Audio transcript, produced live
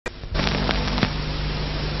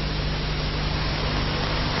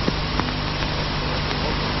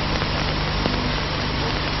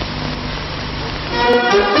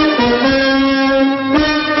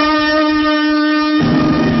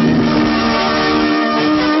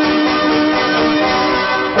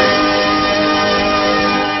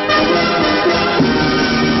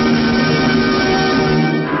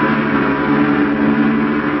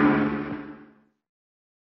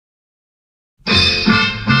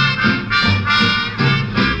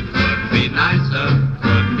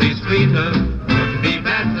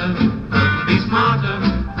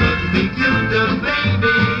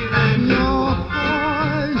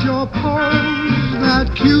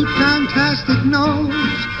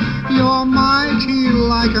nose. You're mighty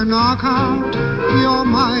like a knockout, you're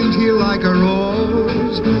mighty like a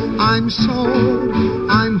rose. I'm sold,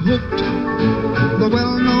 I'm hooked, the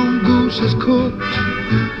well-known goose is cooked.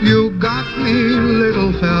 You got me,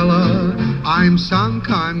 little fella, I'm sunk,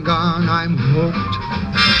 I'm gone, I'm hooked.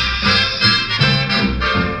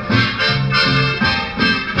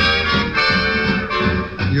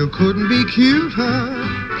 You couldn't be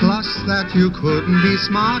cuter, plus that you couldn't be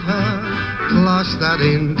smarter, plus that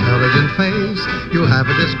intelligent face. You have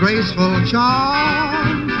a disgraceful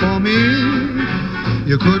charm for me.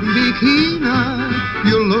 You couldn't be keener,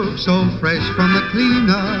 you look so fresh from the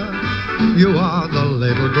cleaner. You are the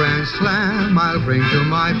little grand slam I'll bring to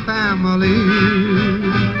my family.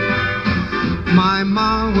 My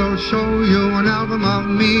ma will show you an album of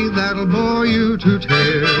me that'll bore you to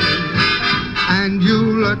tears. And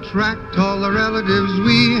you'll attract all the relatives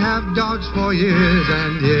we have dodged for years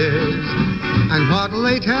and years. And what'll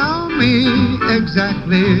they tell me?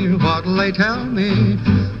 Exactly what'll they tell me?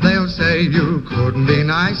 They'll say you couldn't be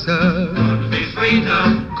nicer, couldn't be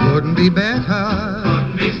sweeter, couldn't be better,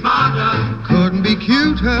 couldn't be smarter, couldn't be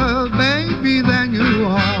cuter, baby, than you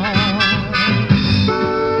are.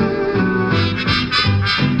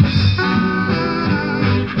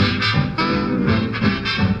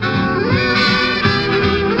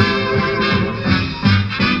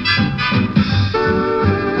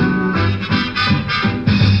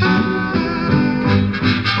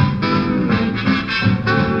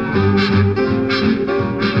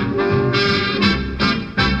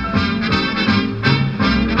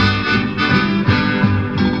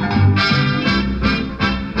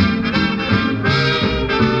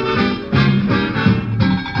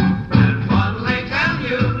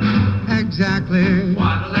 Exactly.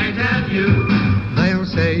 What'll they tell you? They'll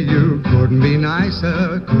say you couldn't be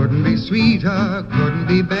nicer, couldn't be sweeter, couldn't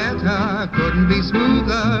be better, couldn't be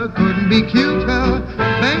smoother, couldn't be cuter,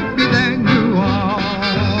 baby, then